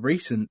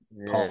recent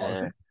part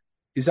of it,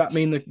 does that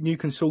mean the new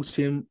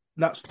consortium?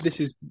 This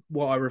is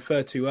what I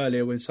referred to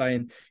earlier when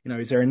saying,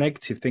 is there a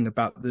negative thing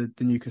about the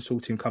new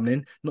consortium coming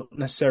in? Not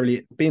necessarily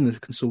it being the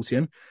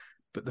consortium,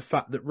 but the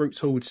fact that Roots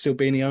Hall would still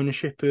be in the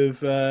ownership of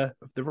the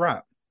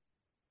Rat.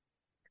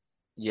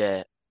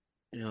 Yeah.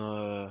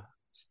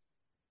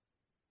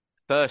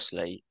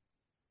 Firstly,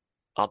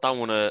 I don't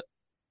want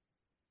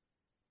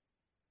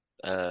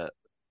to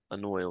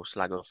annoy or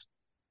slag off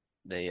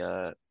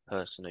the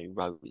person who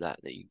wrote that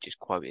you just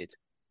quoted,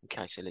 in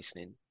case they're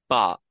listening.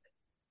 But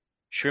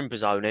Shrimper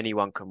Zone,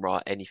 anyone can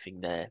write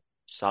anything there.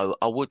 So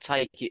I would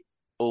take it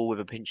all with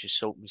a pinch of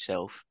salt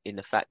myself, in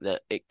the fact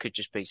that it could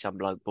just be some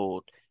bloke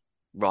bored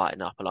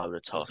writing up a load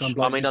of tosh.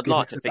 I mean, I'd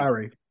like to think.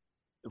 Barry.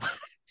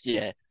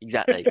 Yeah,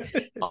 exactly.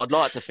 I'd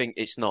like to think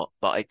it's not,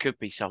 but it could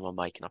be someone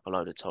making up a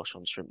load of tosh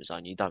on Shrimper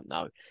Zone. You don't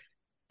know.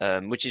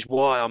 Which is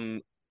why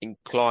I'm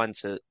inclined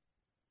to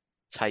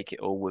take it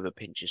all with a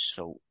pinch of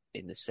salt,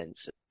 in the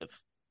sense of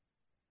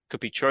could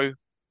be true,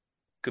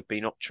 could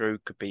be not true,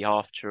 could be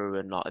half true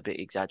and like a bit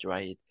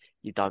exaggerated.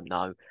 You don't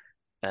know.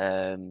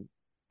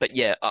 But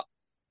yeah,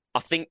 I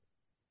think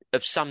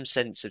of some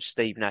sense of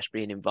Steve Nash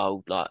being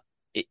involved, like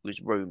it was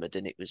rumoured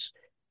and it was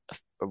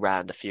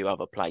around a few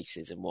other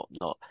places and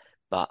whatnot.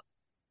 But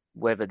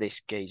whether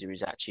this geezer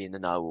is actually in the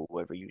know or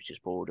whether he was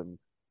just bored and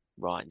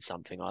writing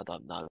something, I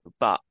don't know.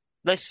 But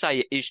let's say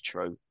it is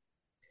true.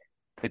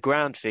 The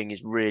ground thing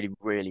is really,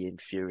 really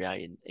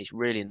infuriating. It's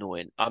really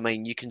annoying. I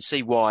mean, you can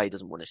see why he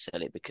doesn't want to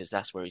sell it, because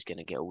that's where he's going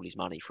to get all his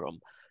money from.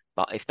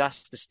 But if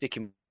that's the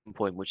sticking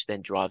point, which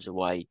then drives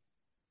away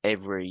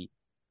every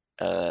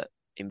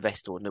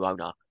investor or new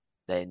owner,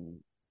 then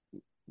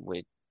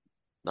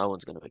no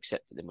one's going to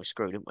accept it. Then we're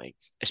screwed, aren't we?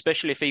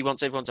 Especially if he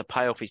wants everyone to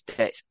pay off his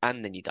debts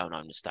and then you don't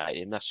own the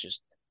stadium. That's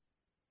just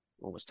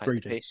almost taking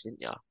the piss,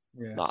 isn't you?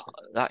 Yeah. Like,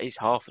 that is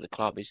half of the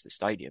club is the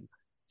stadium.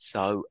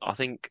 So I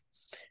think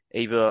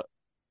either,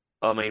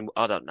 I mean,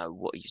 I don't know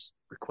what he's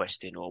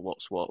requesting or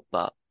what's what,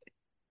 but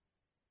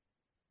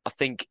I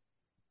think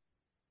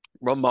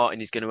Ron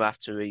Martin is going to have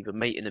to either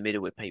meet in the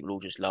middle with people or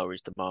just lower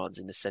his demands,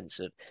 in the sense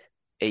of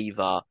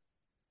either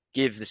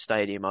give the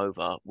stadium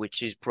over,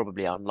 which is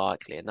probably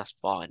unlikely, and that's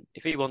fine.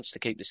 If he wants to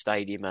keep the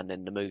stadium and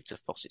then the move to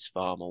Fossett's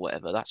Farm or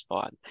whatever, that's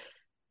fine.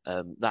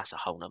 That's a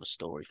whole nother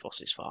story,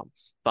 Fossett's Farm.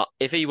 But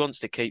if he wants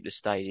to keep the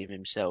stadium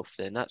himself,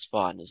 then that's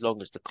fine, as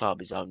long as the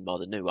club is owned by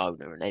the new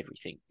owner and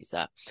everything is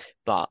that.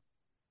 But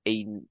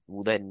he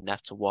will then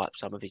have to wipe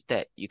some of his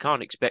debt. You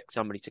can't expect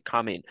somebody to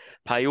come in,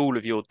 pay all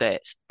of your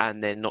debts,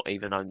 and then not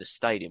even own the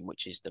stadium,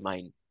 which is the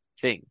main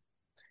thing.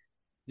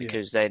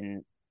 Because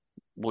then,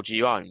 what do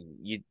you own?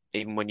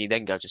 Even when you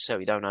then go to sell,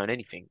 you don't own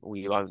anything. All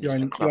you own is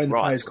the club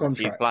rights and a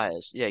few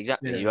players. Yeah,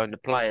 exactly. Yeah. You own the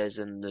players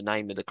and the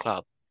name of the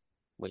club,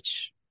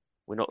 which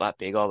we're not that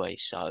big, are we?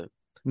 So,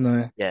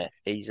 no. Yeah,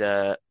 he's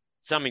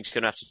something's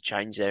going to have to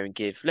change there and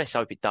give. Let's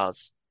hope it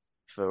does,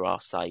 for our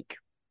sake.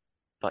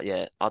 But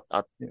yeah,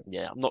 I'm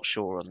not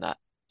sure on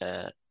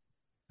that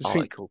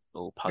article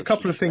or post. A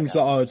couple of things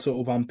that I would sort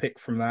of unpick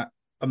from that.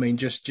 I mean,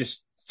 just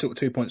sort of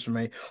 2 points from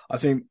me. I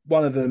think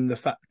one of them, the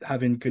fact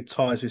having good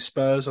ties with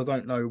Spurs. I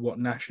don't know what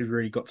Nash has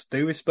really got to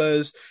do with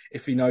Spurs.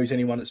 If he knows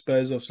anyone at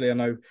Spurs, obviously I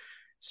know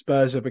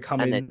Spurs are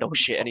becoming. And they're dog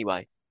shit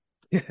anyway.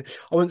 I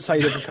wouldn't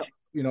say they've become.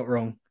 You're not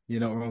wrong. You're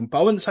not wrong. But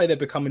I wouldn't say they're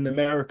becoming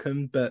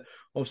American, but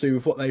obviously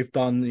with what they've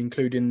done,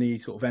 including the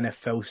sort of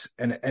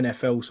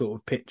NFL sort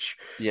of pitch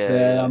Yeah,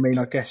 there, I yeah. mean,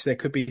 I guess there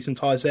could be some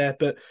ties there.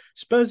 But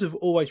Spurs have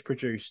always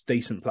produced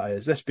decent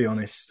players, let's be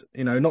honest.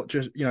 Not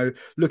just,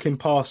 looking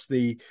past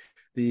the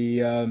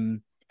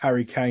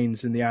Harry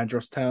Kanes and the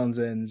Andros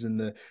Townsends and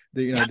the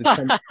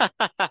Trent.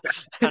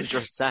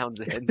 Andros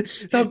Townsend.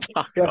 That-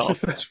 Fuck That's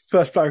the off.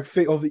 first player of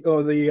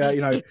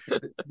the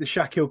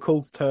Shaquille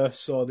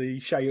Coulters or the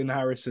Shayon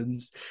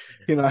Harrisons,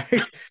 you know.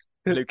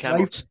 Luke They've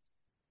Amos.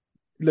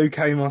 Luke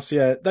Amos,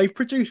 yeah, they've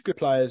produced good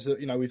players that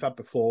we've had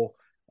before,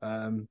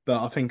 but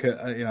I think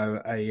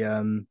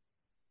a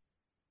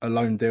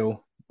loan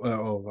deal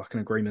or like an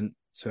agreement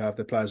to have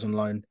the players on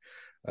loan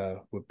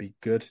would be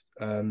good.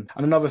 And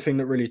another thing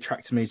that really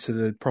attracted me to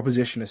the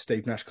proposition of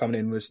Steve Nash coming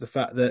in was the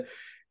fact that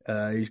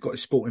he's got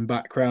his sporting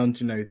background.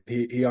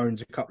 He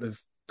owns a couple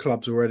of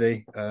clubs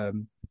already, like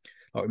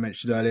we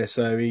mentioned earlier.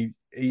 So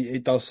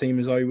it does seem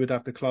as though he would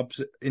have the club's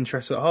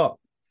interests at heart.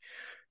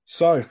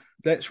 So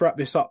let's wrap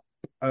this up.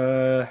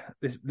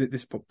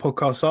 This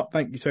podcast up.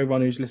 Thank you to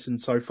everyone who's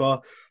listened so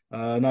far.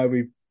 I know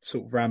we've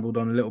sort of rambled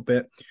on a little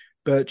bit,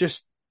 but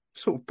just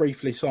sort of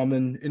briefly,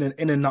 Simon,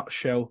 in a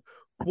nutshell,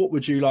 what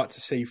would you like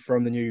to see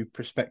from the new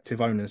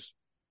prospective owners?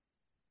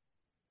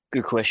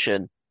 Good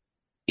question.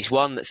 It's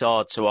one that's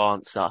hard to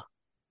answer,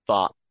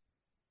 but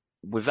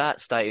without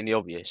stating the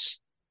obvious,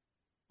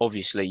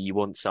 obviously you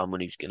want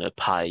someone who's going to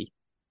pay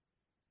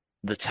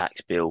the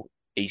tax bill.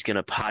 He's going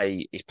to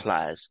pay his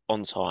players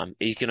on time.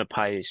 He's going to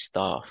pay his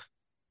staff.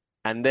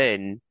 And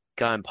then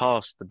going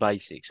past the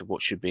basics of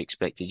what should be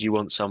expected, you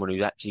want someone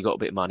who's actually got a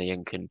bit of money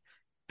and can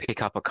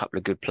pick up a couple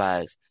of good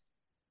players.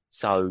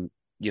 So,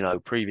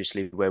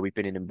 previously where we've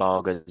been in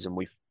embargoes and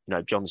we've,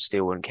 John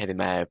Steele and Kevin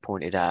Mayer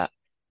pointed out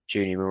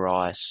Junior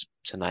Moraes,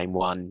 to name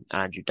one,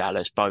 Andrew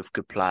Dallas, both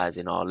good players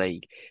in our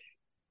league.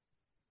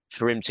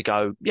 For him to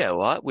go, yeah, all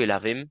right, we'll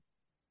have him.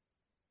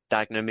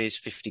 Dagenham is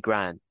 50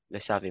 grand.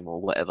 Let's have him or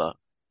whatever.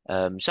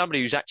 Somebody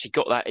who's actually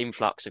got that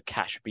influx of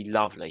cash would be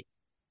lovely.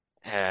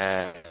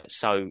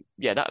 So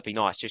yeah, that would be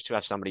nice just to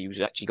have somebody who's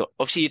actually got,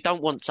 obviously you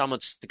don't want someone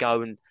to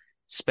go and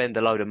spend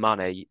a load of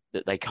money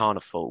that they can't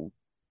afford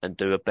and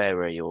do a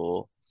berry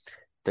or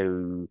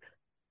do,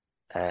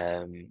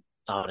 there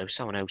was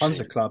someone else. Tons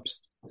of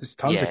clubs. There's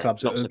tons of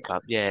clubs that lots of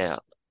clubs. Yeah.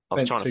 I was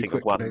went trying to too think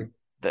quickly. of one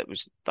that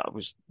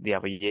was the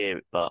other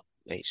year, but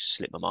it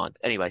slipped my mind.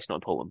 Anyway, it's not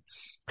important.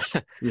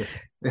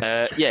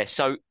 Yeah.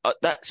 So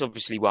that's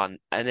obviously one.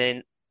 And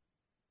then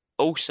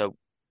also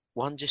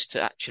one just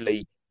to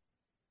actually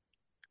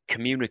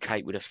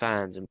communicate with the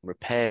fans and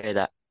repair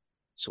that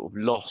sort of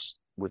loss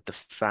with the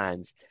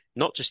fans,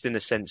 not just in the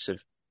sense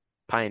of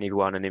paying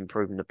everyone and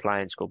improving the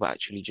playing score, but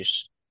actually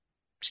just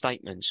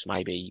statements,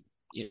 maybe,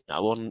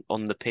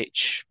 on the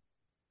pitch,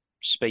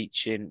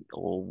 speeches,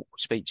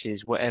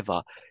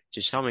 whatever,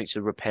 just something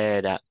to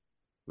repair that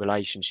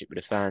relationship with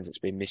the fans that's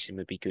been missing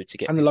would be good to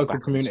get And the people local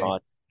back community. on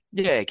side.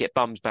 Yeah, get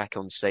bums back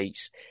on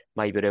seats.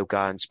 Maybe they'll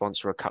go and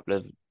sponsor a couple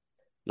of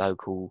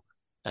local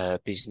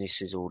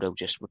businesses, or they'll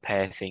just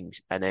repair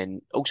things. And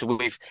then also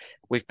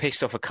we've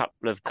pissed off a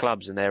couple of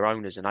clubs and their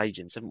owners and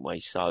agents, haven't we?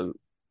 So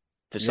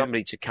for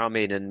somebody to come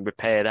in and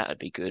repair that would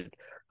be good.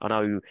 I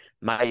know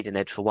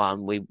Maidenhead, for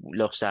one, we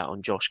lost out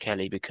on Josh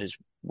Kelly because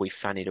we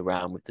fannied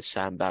around with the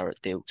Sam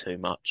Barrett deal too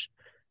much.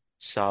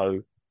 So,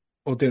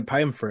 Or didn't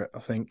pay him for it, I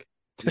think.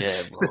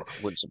 yeah, well,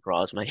 wouldn't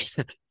surprise me.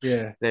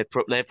 Yeah. They're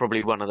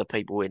probably one of the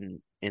people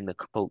in the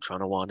cult trying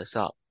to wind us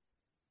up.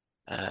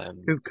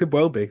 Could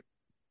well be.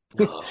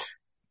 Oh,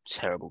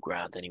 terrible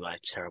ground anyway,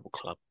 terrible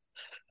club.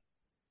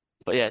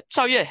 But yeah,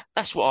 so yeah,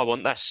 that's what I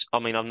want. I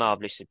know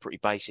I've listed pretty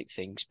basic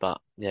things, but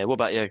yeah, what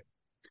about you? I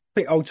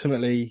think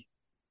ultimately,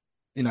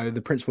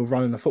 the principle of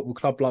running a football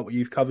club, like what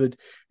you've covered,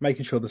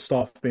 making sure the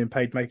staff are being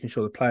paid, making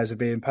sure the players are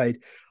being paid.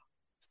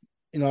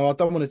 I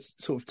don't want to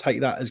sort of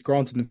take that as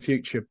granted in the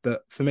future,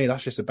 but for me,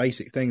 that's just a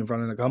basic thing of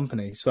running a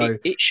company. So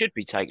it should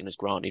be taken as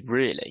granted,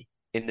 really,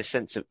 in the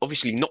sense of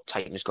obviously not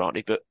taken as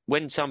granted, but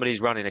when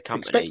somebody's running a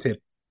company, expected.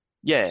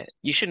 yeah,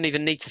 you shouldn't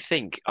even need to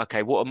think,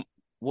 okay, what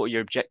are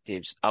your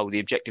objectives? Oh,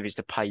 the objective is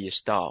to pay your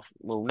staff.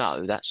 Well,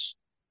 no,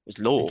 it's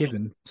law.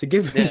 It's a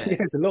given. Yeah. Yeah,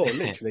 it's a law,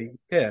 literally.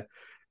 Yeah.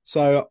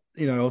 So,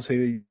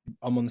 obviously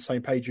I'm on the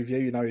same page with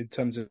you, in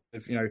terms of,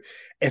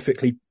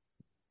 ethically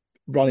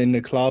running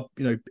the club,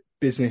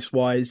 business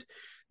wise,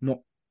 not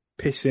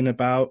pissing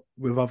about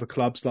with other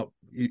clubs like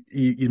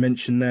you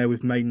mentioned there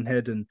with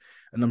Maidenhead, and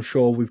I'm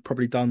sure we've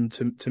probably done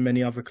to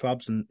many other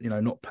clubs, and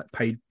not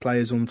paid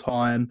players on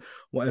time,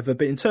 whatever.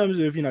 But in terms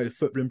of the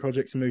footballing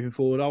projects and moving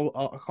forward,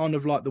 I kind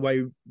of like the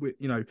way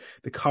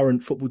the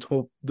current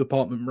football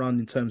department run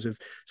in terms of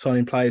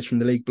signing players from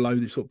the league below,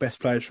 the sort of best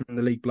players from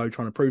the league below,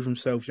 trying to prove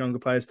themselves, younger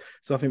players.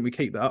 So I think we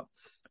keep that up.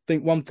 I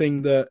think one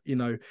thing that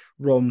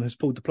Ron has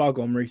pulled the plug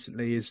on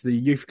recently is the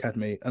youth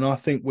academy, and I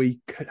think we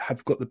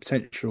have got the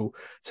potential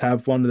to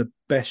have one of the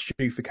best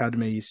youth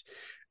academies.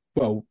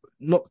 Well,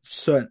 not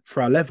certain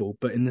for our level,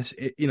 but in this,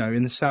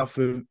 in the south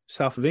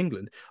of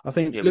England, I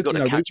think. Yeah, we've got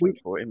a catchment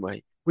for it, haven't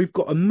we? we've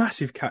got a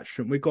massive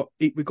catchment. We've got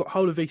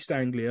whole of East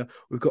Anglia.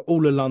 We've got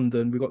all of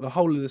London. We've got the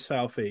whole of the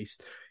South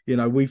East.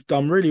 We've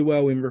done really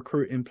well in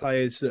recruiting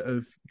players that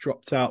have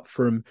dropped out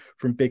from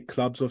big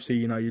clubs. Obviously,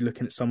 you're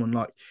looking at someone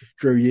like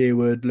Drew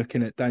Yearwood,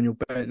 looking at Daniel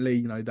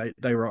Bentley.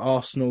 They were at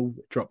Arsenal,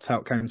 dropped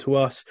out, came to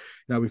us.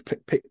 We've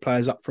picked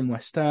players up from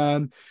West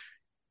Ham.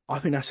 I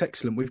think that's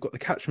excellent. We've got the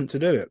catchment to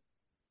do it.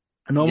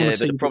 And I want Yeah, to but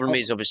see the problem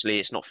is obviously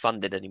it's not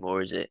funded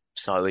anymore, is it?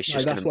 So it's no,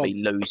 just going to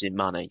be losing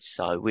money.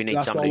 So we need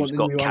that's what I somebody who's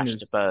want the got new cash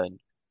to owners. burn.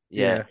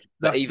 Yeah, Yeah,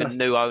 but that's even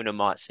new owner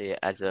might see it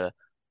as a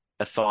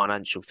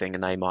financial thing,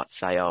 and they might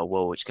say, "Oh,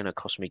 well, it's going to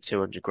cost me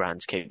 200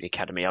 grand to keep the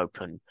academy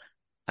open.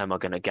 Am I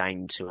going to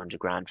gain 200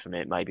 grand from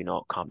it? Maybe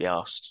not. Can't be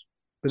asked."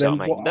 But Do you know then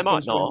what I mean? what They might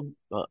happens not,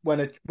 but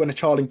when a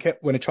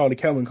Charlie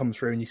Kelman comes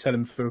through and you sell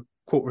him for a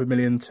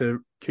 $250,000 to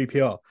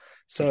QPR?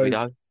 did we So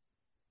know?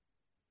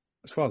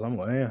 as far as I'm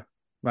aware, yeah,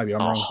 maybe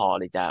I'm I wrong.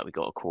 hardly doubt we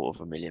got a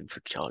 $250,000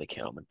 for Charlie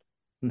Kelman.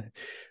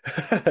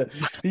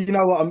 You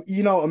know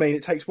what I mean.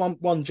 It takes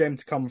one gem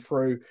to come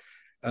through.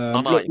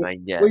 I know Look, what you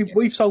mean. Yeah,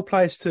 we've sold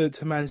players to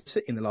Man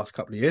City in the last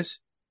couple of years.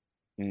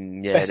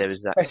 yeah. There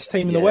was that. Best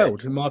team in the Yeah,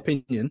 world, in my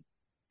opinion.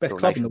 Best thought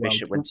club in Nathan the world.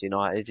 Bishop went to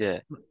United. Yeah,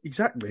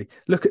 Exactly.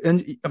 Look at,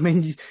 and I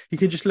mean, you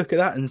can just look at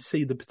that and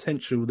see the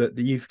potential that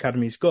the youth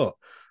academy's got.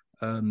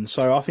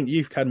 So I think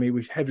youth academy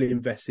we heavily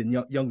invest in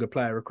younger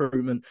player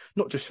recruitment,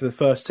 not just for the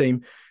first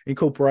team,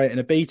 incorporating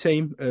a B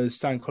team, as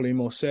Stan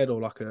Collymore said,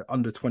 or like a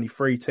under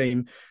 23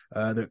 team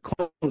that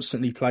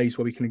constantly plays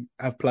where we can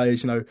have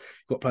players. You've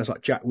got players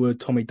like Jack Wood,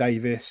 Tommy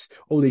Davis,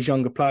 all these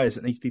younger players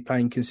that need to be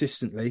playing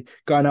consistently.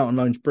 Going out on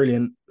loan's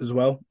brilliant as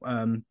well,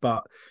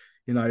 but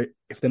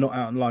if they're not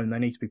out on loan, they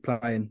need to be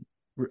playing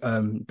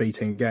B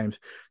team games.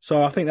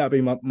 So I think that'd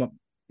be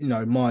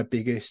my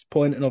biggest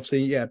point. And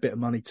obviously, yeah, a bit of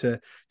money to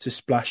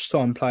splash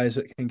some players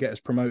that can get us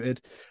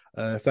promoted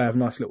if they have a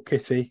nice little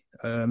kitty.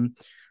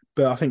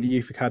 But I think the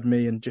youth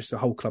academy and just the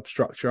whole club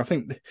structure, I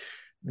think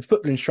the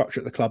footballing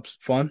structure at the club's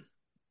fine.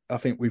 I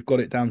think we've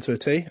got it down to a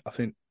T. I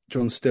think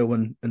John Still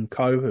and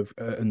co have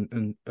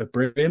and are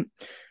brilliant.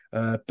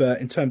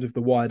 But in terms of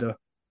the wider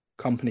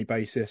company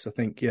basis, I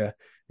think, yeah,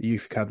 the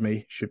youth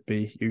academy should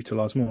be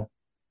utilised more.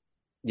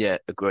 yeah.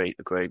 Agreed.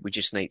 We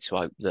just need to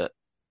hope that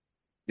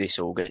this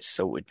all gets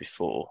sorted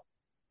before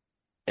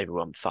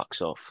everyone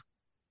fucks off.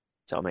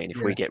 So I mean,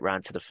 if we Yeah. get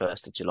round to the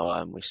 1st of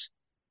July and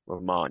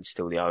Martin's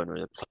still the owner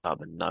of the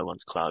club and no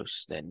one's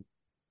close, then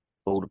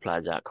all the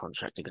players out of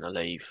contract are going to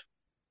leave.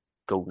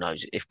 God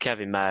knows. If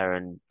Kevin Mayer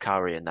and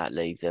Curry and that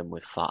leave, then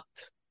we're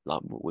fucked.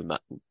 Like we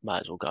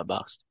might as well go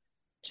bust.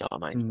 Do you know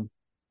what I mean? Mm.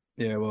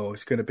 Yeah, well,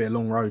 it's going to be a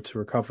long road to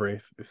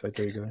recovery if they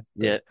do go.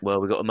 Yeah.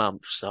 Well, we've got a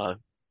month, so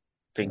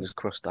fingers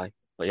crossed, eh?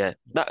 But yeah,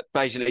 that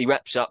basically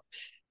wraps up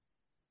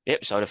the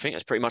episode. I think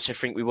that's pretty much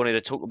everything we wanted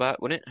to talk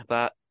about, wasn't it?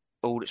 About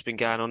all that's been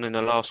going on in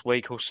the last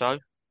week or so.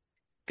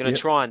 Going to Yep.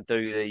 try and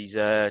do these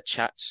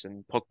chats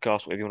and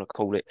podcasts, whatever you want to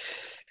call it,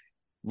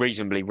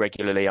 reasonably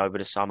regularly over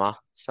the summer.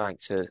 Something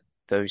to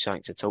do,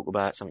 something to talk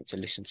about, something to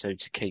listen to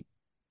keep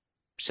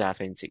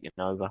Southend ticking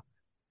over.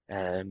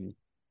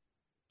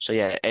 So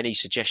yeah, any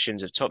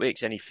suggestions of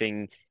topics,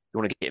 anything you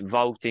want to get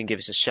involved in, give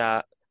us a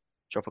shout,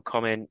 drop a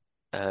comment,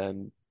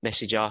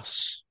 message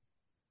us.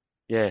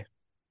 Yeah,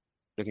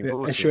 looking Yeah,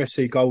 forward to it.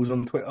 SUFC Goals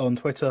on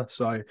Twitter.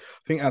 So I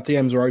think our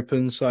DMs are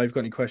open. So if you've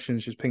got any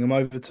questions, just ping them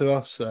over to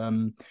us,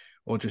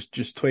 or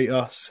just tweet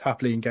us.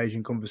 Happily engage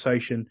in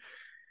conversation.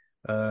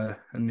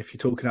 And if you're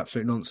talking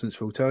absolute nonsense,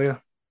 we'll tell you.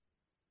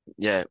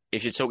 Yeah,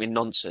 if you're talking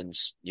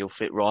nonsense, you'll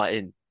fit right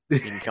in. You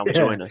can come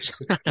Yeah, join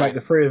us. make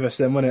the three of us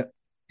then, wouldn't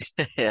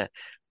it? Yeah,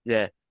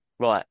 yeah.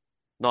 Right.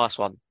 Nice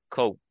one.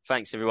 Cool.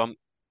 Thanks, everyone.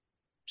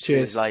 See you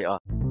Cheers.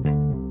 later.